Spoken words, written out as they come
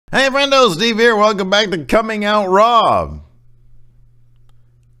Hey friendo, Steve here. Welcome back to Coming Out Raw.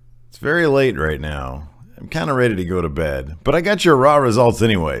 It's very late right now. I'm kind of ready to go to bed, but I got your Raw results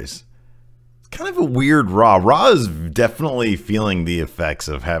anyways. It's kind of a weird Raw. Raw is definitely feeling the effects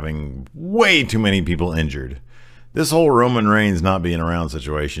of having way too many people injured. This whole Roman Reigns not being around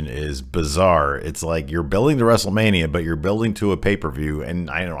situation is bizarre. It's like you're building to WrestleMania, but you're building to a pay-per-view, and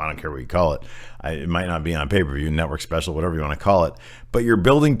I don't care what you call it. It might not be on pay-per-view, network special, whatever you want to call it, but you're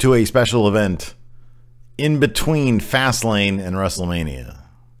building to a special event in between Fastlane and WrestleMania.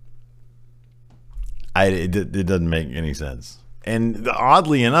 It doesn't make any sense. And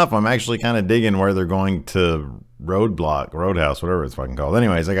oddly enough, I'm actually kind of digging where they're going to Roadhouse, whatever it's fucking called.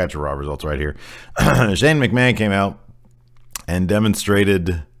 Anyways, I got your Raw results right here. Shane McMahon came out and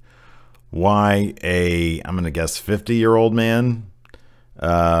demonstrated why I'm going to guess 50-year-old man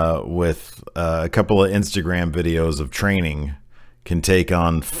with a couple of Instagram videos of training can take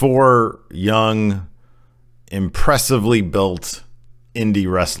on 4 young, impressively built indie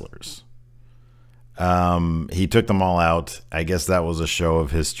wrestlers. He took them all out. I guess that was a show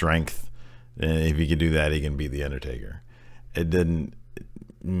of his strength. If he could do that, he can beat The Undertaker. It didn't.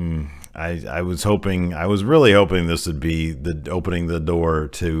 I was really hoping this would be opening the door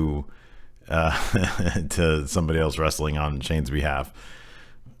to to somebody else wrestling on Shane's behalf.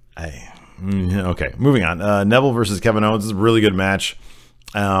 Okay, moving on. Neville versus Kevin Owens is a really good match.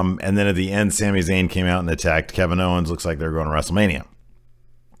 And then at the end, Sami Zayn came out and attacked Kevin Owens. Looks like they're going to WrestleMania.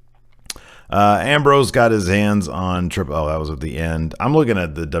 Ambrose got his hands on Triple. Oh, that was at the end. I'm looking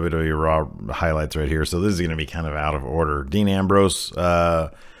at the WWE Raw highlights right here, so this is going to be kind of out of order. Dean Ambrose.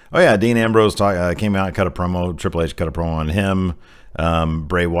 Dean Ambrose came out and cut a promo. Triple H cut a promo on him.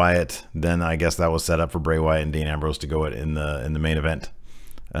 Bray Wyatt. Then I guess that was set up for Bray Wyatt and Dean Ambrose to go in the main event.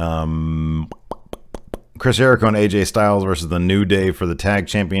 Chris Jericho and AJ Styles versus the New Day for the tag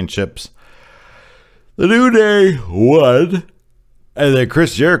championships. The New Day won. And then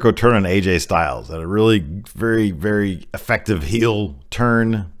Chris Jericho turned on AJ Styles at a really very, very effective heel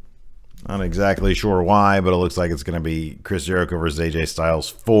turn. Not exactly sure why, but it looks like it's going to be Chris Jericho versus AJ Styles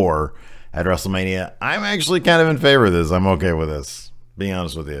 4 at WrestleMania. I'm actually kind of in favor of this. I'm okay with this, being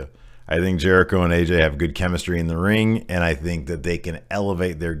honest with you. I think Jericho and AJ have good chemistry in the ring, and I think that they can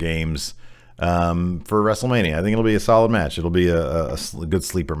elevate their games for WrestleMania. I think it'll be a solid match. It'll be a good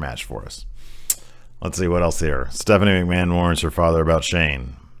sleeper match for us. Let's see what else here. Stephanie McMahon warns her father about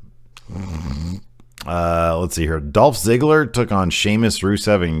Shane. Let's see here. Dolph Ziggler took on Sheamus,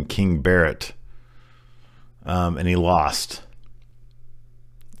 Rusev, and King Barrett. And he lost.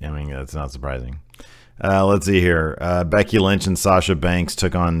 I mean, that's not surprising. Let's see here. Becky Lynch and Sasha Banks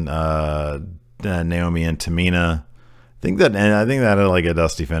took on Naomi and Tamina. I think that had like a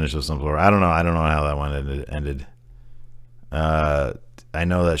dusty finish of some sort. I don't know how that one ended. I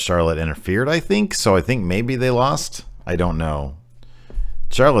know that Charlotte interfered, I think. So I think maybe they lost. I don't know.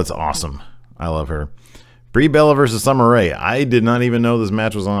 Charlotte's awesome. I love her. Brie Bella versus Summer Rae. I did not even know this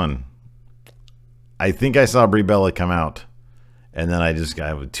match was on. I think I saw Brie Bella come out. And then I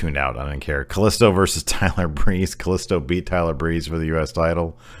tuned out. I didn't care. Kalisto versus Tyler Breeze. Kalisto beat Tyler Breeze for the U.S.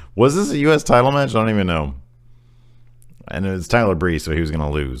 title. Was this a U.S. title match? I don't even know. And it was Tyler Breeze, so he was going to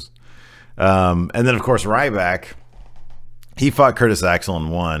lose. And then, of course, Ryback. He fought Curtis Axel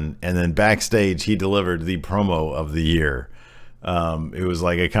and won, and then backstage he delivered the promo of the year. It was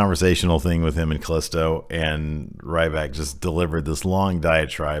like a conversational thing with him and Kalisto, and Ryback just delivered this long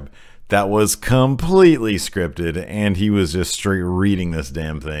diatribe that was completely scripted, and he was just straight reading this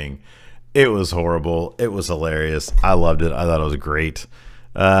damn thing. It was horrible. It was hilarious. I loved it. I thought it was great.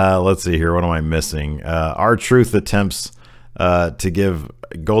 Let's see here. What am I missing? R-Truth attempts to give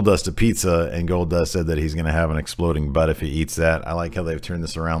Goldust a pizza, and Goldust said that he's going to have an exploding butt if he eats that. I like how they've turned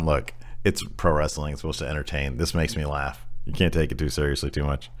this around. Look, it's pro wrestling. It's supposed to entertain. This makes me laugh. You can't take it too seriously too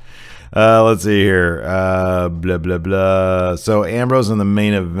much. Let's see here. Blah, blah, blah. So Ambrose in the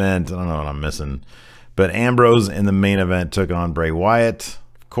main event. I don't know what I'm missing. But Ambrose in the main event took on Bray Wyatt.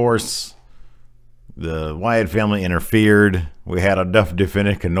 Of course, the Wyatt family interfered. We had enough to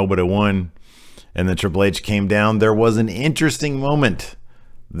finish and nobody won. And then Triple H came down. There was an interesting moment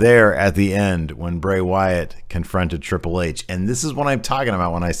there at the end when Bray Wyatt confronted Triple H. And this is what I'm talking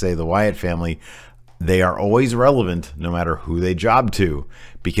about when I say the Wyatt family. They are always relevant no matter who they job to,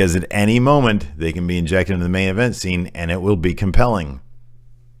 because at any moment they can be injected into the main event scene and it will be compelling.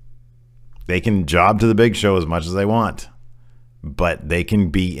 They can job to the big show as much as they want, but they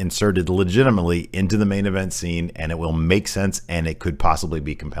can be inserted legitimately into the main event scene and it will make sense and it could possibly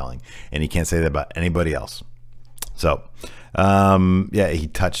be compelling. And you can't say that about anybody else. So, yeah, he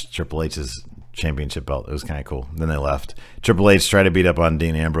touched Triple H's championship belt. It was kind of cool. Then they left. Triple H tried to beat up on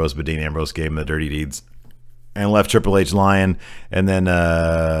Dean Ambrose, but Dean Ambrose gave him the dirty deeds and left Triple H lying. And then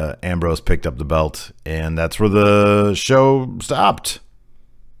Ambrose picked up the belt, and that's where the show stopped.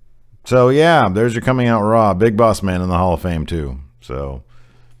 So, yeah, there's your coming out Raw. Big Boss Man in the Hall of Fame, too. So,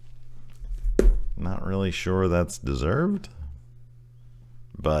 not really sure that's deserved.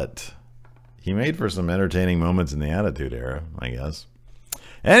 But he made for some entertaining moments in the Attitude Era, I guess.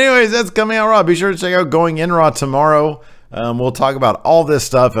 Anyways, that's coming out Raw. Be sure to check out Going In Raw tomorrow. We'll talk about all this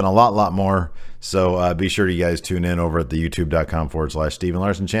stuff and a lot more. So be sure to you guys tune in over at the youtube.com/Steven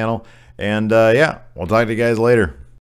Larson channel. And yeah, we'll talk to you guys later.